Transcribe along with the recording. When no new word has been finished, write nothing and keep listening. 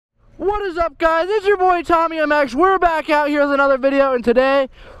What is up, guys? It's your boy Tommy MX. We're back out here with another video, and today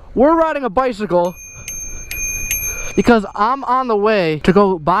we're riding a bicycle because I'm on the way to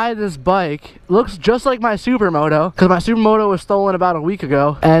go buy this bike. It looks just like my Supermoto because my Supermoto was stolen about a week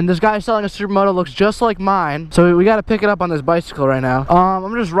ago, and this guy selling a Supermoto looks just like mine, so we got to pick it up on this bicycle right now.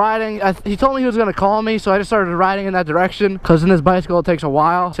 I'm just riding. He told me he was going to call me, so I just started riding in that direction because in this bicycle it takes a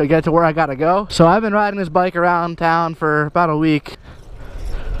while to get to where I got to go. So I've been riding this bike around town for about a week.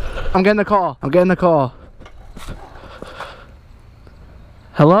 I'm getting a call.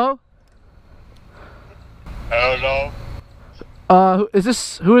 Hello? Hello. Who is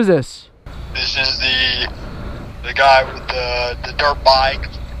this? This is the guy with the dirt bike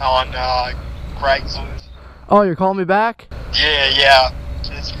on Craigslist. Oh, you're calling me back? Yeah.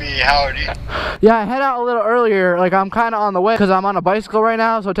 It's me. Howdy. Yeah, I head out a little earlier. Like, I'm kind of on the way because I'm on a bicycle right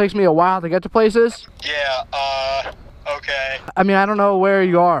now, so it takes me a while to get to places. Yeah. Okay. I mean, I don't know where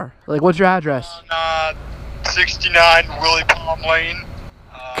you are. Like, what's your address? On 69 Willie Palm Lane.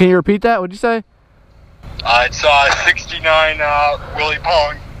 Can you repeat that? What'd you say? It's 69 Willie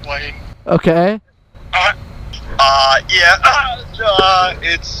Palm Lane. Okay.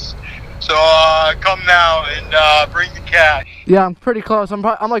 It's so come now and bring the cash. Yeah, I'm pretty close. I'm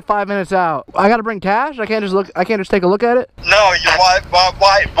like 5 minutes out. I gotta bring cash. I can't just take a look at it. No, why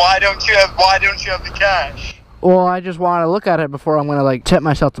don't you have the cash? Well, I just want to look at it before I'm gonna like tip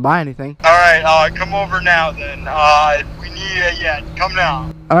myself to buy anything. All right, come over now then. We need come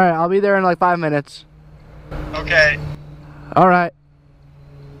now. All right, I'll be there in like 5 minutes. Okay. All right.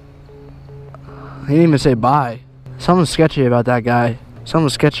 He didn't even say bye. Something's sketchy about that guy.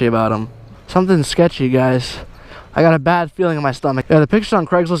 Something's sketchy about him. Something's sketchy, guys. I got a bad feeling in my stomach. Yeah, the pictures on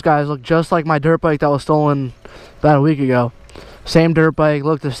Craigslist, guys, look just like my dirt bike that was stolen about a week ago. Same dirt bike,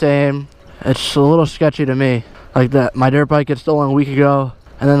 look the same. It's a little sketchy to me. Like that, my dirt bike gets stolen a week ago,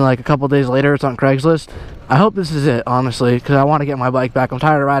 and then like a couple days later it's on Craigslist. I hope this is it, honestly, because I want to get my bike back. I'm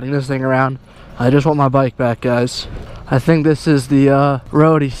tired of riding this thing around. I just want my bike back, guys. I think this is the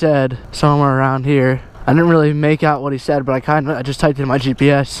road he said, somewhere around here. I didn't really make out what he said, but I just typed in my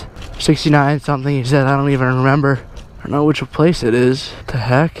GPS. 69 something he said, I don't even remember. I don't know which place it is. What the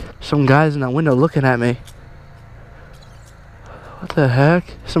heck? Some guy's in that window looking at me. What the heck?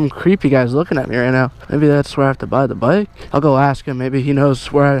 Some creepy guy's looking at me right now. Maybe that's where I have to buy the bike. I'll go ask him. Maybe he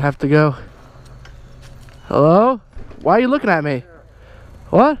knows where I have to go. Hello? Why are you looking at me?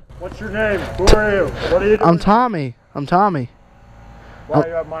 What? What's your name? Who are you? What are you doing? I'm Tommy. Why are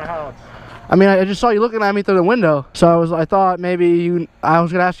you at my house? I mean, I just saw you looking at me through the window. So I thought maybe I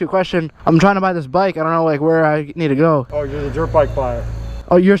was gonna ask you a question. I'm trying to buy this bike. I don't know like where I need to go. Oh, you're the dirt bike buyer.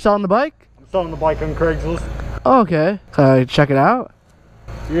 Oh, you're selling the bike? I'm selling the bike on Craigslist. Oh, okay. Can I check it out?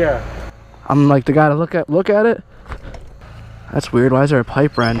 Yeah. I'm like the guy to look at it. That's weird. Why is there a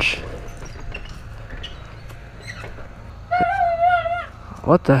pipe wrench?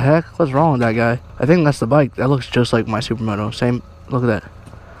 What the heck? What's wrong with that guy? I think that's the bike. That looks just like my Supermoto. Same. Look at that.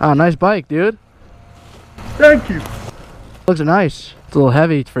 Oh, nice bike, dude. Thank you. Looks nice. It's a little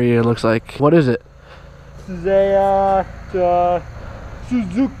heavy for you, it looks like. What is it? This is a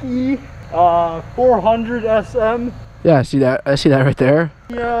Suzuki 400 SM. Yeah, I see that. I see that right there.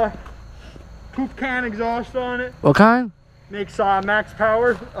 Yeah. Poop can exhaust on it. What kind? Makes max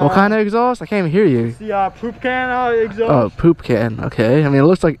power. What kind of exhaust? I can't even hear you. It's the poop can exhaust. Oh, poop can. Okay. I mean, it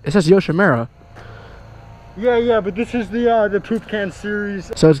looks like it says Yoshimura. Yeah, but this is the poop can series.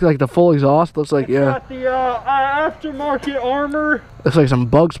 So it's like the full exhaust. Looks like It's got the aftermarket armor. Looks like some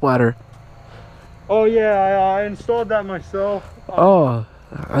bug splatter. Oh yeah, I installed that myself. Oh,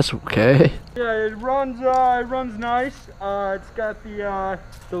 that's okay. Yeah, it runs nice. It's got the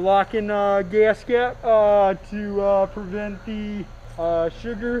lock-in gasket to prevent the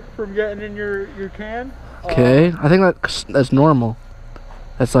sugar from getting in your can. Okay, I think that's normal.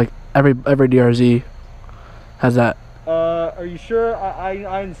 That's like every DRZ has that. Are you sure?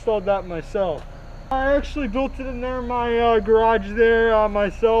 I installed that myself. I actually built it in there in my garage there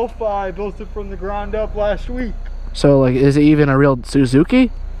myself. I built it from the ground up last week. So like, is it even a real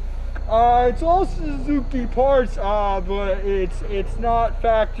Suzuki? It's all Suzuki parts, but it's not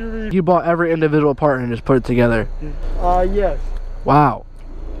factory. You bought every individual part and just put it together? Yes. Wow,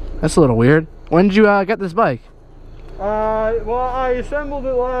 that's a little weird. When did you get this bike? Well, I assembled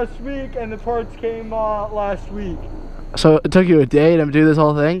it last week, and the parts came last week. So it took you a day to do this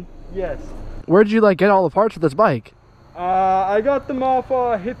whole thing? Yes. Where'd you like get all the parts for this bike? I got them off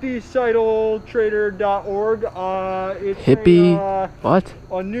hippiecycletrader.org. It's Hippie? What?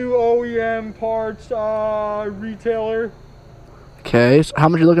 A new OEM parts retailer. Okay, so how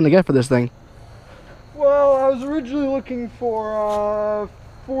much are you looking to get for this thing? Well, I was originally looking for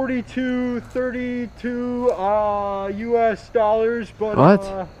 42.32 US dollars, but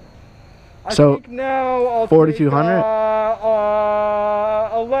What? I So, think now I'll 4,200?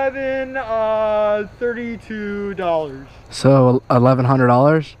 $1132. So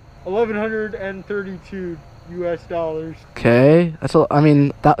 $1,100. 1,132 US dollars. Okay, that's a, I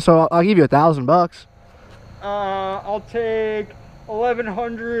mean, so I'll give you $1,000. I'll take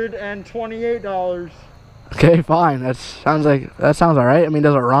 $1,128. Okay, fine. That sounds all right. I mean,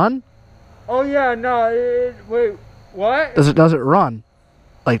 does it run? Oh yeah, no. Wait, what? Does it run?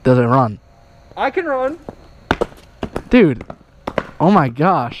 Like, does it run? I can run. Dude, oh my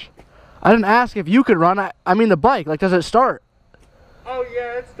gosh. I didn't ask if you could run. I mean the bike. Like, does it start? Oh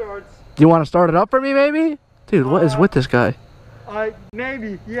yeah, it starts. Do you want to start it up for me, maybe? Dude, what is with this guy?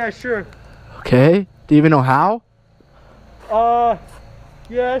 Maybe. Yeah, sure. Okay. Do you even know how?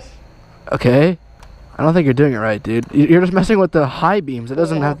 Yes. Okay. I don't think you're doing it right, dude. You're just messing with the high beams. It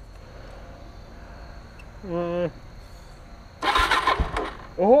doesn't have... Oh.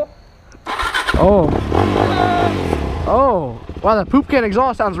 Oh. Oh. Wow, that poop can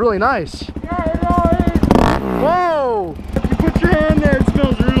exhaust sounds really nice. Yeah, it is. Whoa. If you put your hand there, it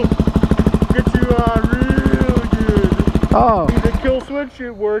smells real good. Oh. The kill switch,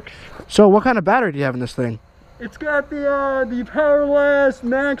 it works. So what kind of battery do you have in this thing? It's got the Powerlast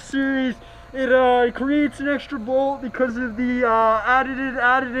Max series. It creates an extra volt because of the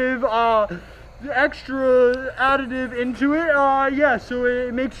the extra additive into it. Yeah, so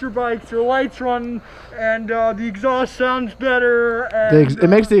it makes your lights run, and the exhaust sounds better. And, It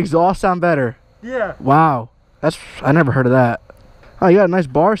makes the exhaust sound better. Yeah. Wow. I never heard of that. Oh, you got a nice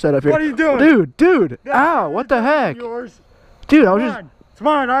bar set up here. What are you doing? Dude. Ow, what the heck? Yours. Dude, I was just... It's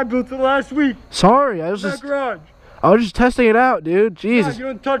mine. I built it last week. Sorry, I was In that garage. just testing it out, dude. Jesus. Yeah, you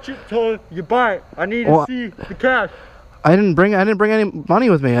don't touch it till you buy it. I need to see the cash. I didn't bring any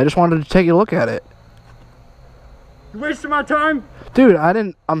money with me. I just wanted to take a look at it. You wasting my time? Dude, I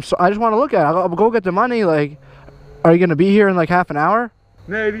just want to look at it. I'll go get the money. Like, are you going to be here in like half an hour?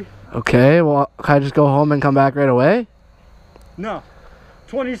 Maybe. Okay, well, can I just go home and come back right away? No.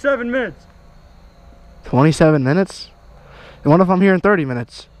 27 minutes. 27 minutes? And what if I'm here in 30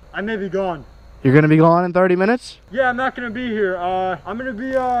 minutes? I may be gone. You're going to be gone in 30 minutes? Yeah, I'm not going to be here. I'm going to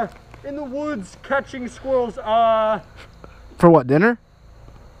be in the woods catching squirrels. For what, dinner?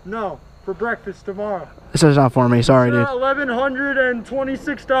 No, for breakfast tomorrow. This is not for me. Sorry, dude.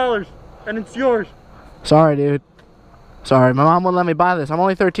 $1,126, and it's yours. Sorry, dude. Sorry, my mom wouldn't let me buy this. I'm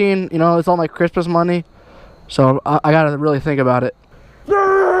only 13, you know, it's all my Christmas money. So I gotta really think about it.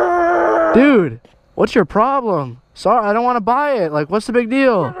 Dude, what's your problem? Sorry, I don't want to buy it. Like, what's the big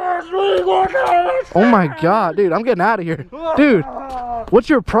deal? Oh my god, dude, I'm getting out of here. Dude, what's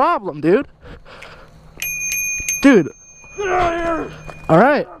your problem, dude? Dude.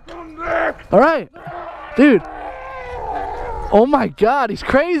 Alright. Alright. Dude. Oh my god, he's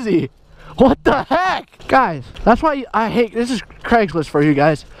crazy. What the heck? Guys, that's why I hate... This is Craigslist for you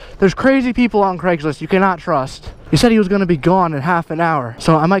guys. There's crazy people on Craigslist you cannot trust. He said he was going to be gone in half an hour.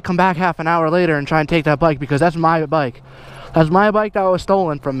 So I might come back half an hour later and try and take that bike because that's my bike. That's my bike that was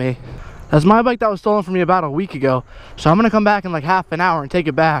stolen from me. That's my bike that was stolen from me about a week ago. So I'm going to come back in like half an hour and take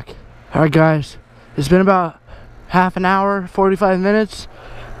it back. Alright guys, it's been about half an hour, 45 minutes.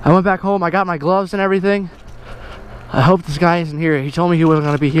 I went back home, I got my gloves and everything. I hope this guy isn't here. He told me he wasn't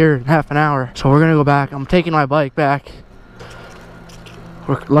going to be here in half an hour. So we're going to go back. I'm taking my bike back.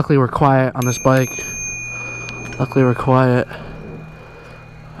 Luckily we're quiet on this bike. Luckily we're quiet.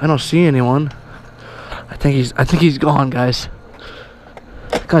 I don't see anyone. I think he's gone, guys.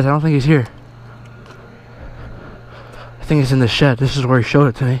 Guys, I don't think he's here. I think he's in the shed. This is where he showed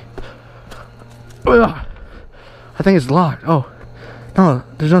it to me. Ugh. I think it's locked. Oh. No,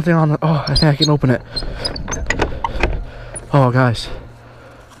 there's nothing on the... Oh, I think I can open it. Oh, guys.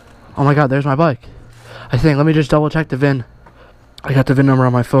 Oh my god, there's my bike. I think, let me just double check the VIN. I got the VIN number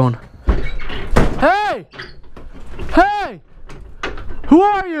on my phone. Hey! Hey! Who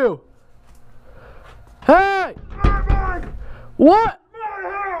are you? Hey! What?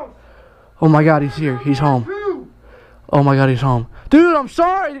 Oh my god, he's here. He's home. Oh my god, he's home. Dude, I'm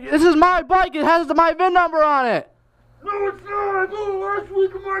sorry. This is my bike. It has my VIN number on it. No, it's not. I bought it last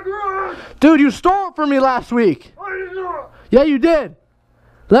week in my garage. Dude, you stole it from me last week. I did not. Yeah, you did.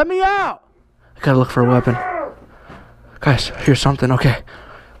 Let me out. I gotta look for a weapon. Guys, here's something. Okay.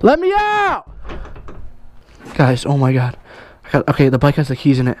 Let me out. Guys, oh my god. Okay, the bike has the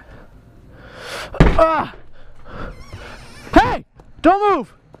keys in it. Ah! Hey! Don't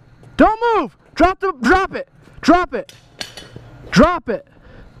move! Don't move! Drop it! Drop it! Drop it!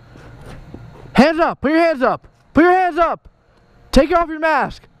 Hands up! Put your hands up! Put your hands up! Take off your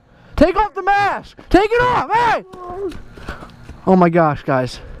mask. Take off the mask. Take it off. Hey! Oh my gosh,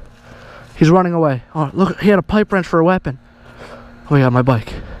 guys. He's running away. Oh, look, he had a pipe wrench for a weapon. Oh, yeah, my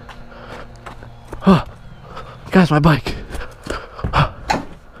bike. Oh, guys, my bike.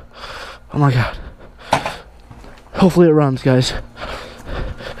 Oh my God. Hopefully it runs, guys.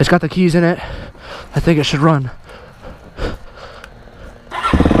 It's got the keys in it. I think it should run.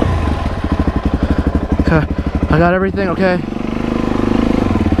 Okay, I got everything, okay?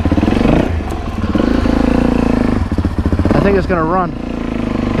 I think it's gonna run.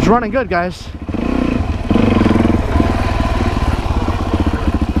 It's running good, guys.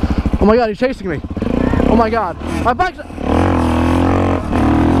 Oh my God, he's chasing me. Oh my God, my bike's...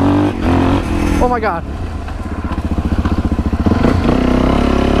 Oh my God.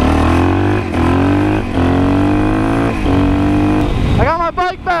 I got my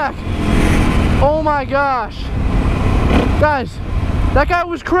bike back. Oh my gosh. Guys, that guy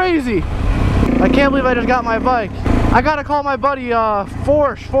was crazy. I can't believe I just got my bike. I gotta call my buddy,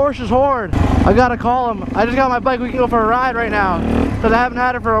 Force is Horde. I gotta call him. I just got my bike. We can go for a ride right now. Because I haven't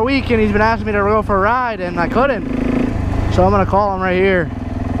had it for a week and he's been asking me to go for a ride and I couldn't. So I'm gonna call him right here.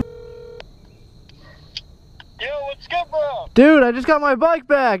 Yo, what's good, bro? Dude, I just got my bike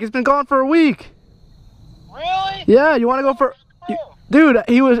back. It's been gone for a week. Really? Yeah, you wanna go for... Dude,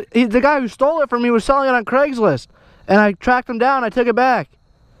 the guy who stole it from me was selling it on Craigslist. And I tracked him down, I took it back.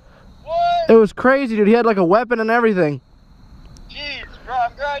 What? It was crazy, dude. He had like a weapon and everything. Jeez, bro,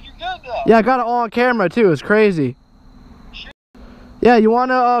 I'm glad you're good, though. Yeah, I got it all on camera, too. It's crazy. Shit. Yeah, you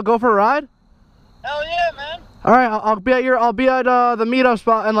wanna go for a ride? Hell yeah, man. Alright, I'll be at the meetup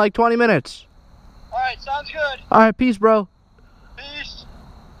spot in like 20 minutes. Alright, sounds good. Alright, peace, bro. Peace.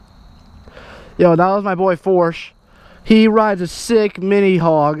 Yo, that was my boy Force. He rides a sick mini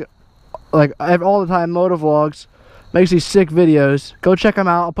hog, like all the time, motovlogs. Makes these sick videos. Go check him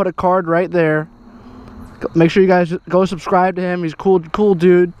out. I'll put a card right there. Make sure you guys go subscribe to him. He's cool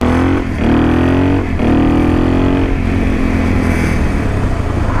dude.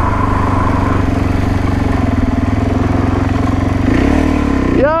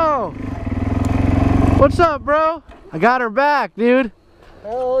 Yo! What's up, bro? I got her back, dude.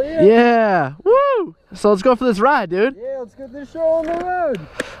 Hell yeah. Yeah. Woo! So let's go for this ride, dude. Yeah, let's get this show on the road.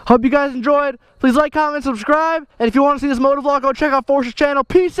 Hope you guys enjoyed. Please like, comment, subscribe. And if you want to see this motovlog, go check out Force's channel.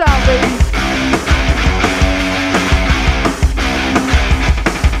 Peace out, baby.